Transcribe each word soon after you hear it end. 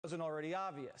wasn't already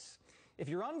obvious. If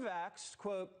you're unvaxxed,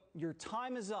 quote, your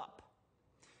time is up.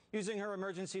 Using her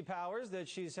emergency powers that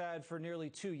she's had for nearly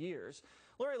 2 years,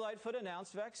 Lori Lightfoot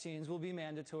announced vaccines will be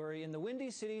mandatory in the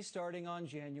Windy City starting on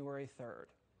January 3rd.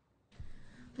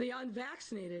 The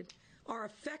unvaccinated are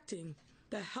affecting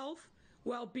the health,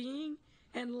 well-being,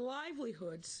 and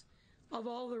livelihoods of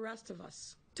all the rest of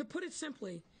us. To put it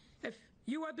simply, if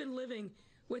you have been living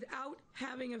without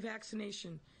having a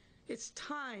vaccination, it's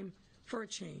time for a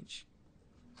change.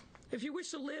 If you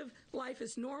wish to live life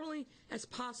as normally as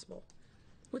possible,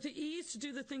 with the ease to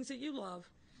do the things that you love,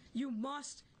 you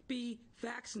must be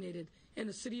vaccinated in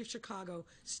the city of Chicago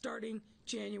starting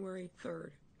January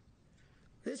 3rd.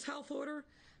 This health order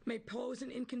may pose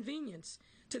an inconvenience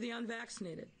to the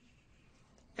unvaccinated,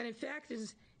 and in fact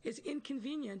is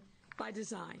inconvenient by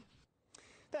design.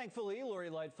 Thankfully, Lori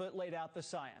Lightfoot laid out the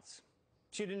science.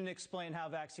 She didn't explain how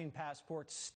vaccine passports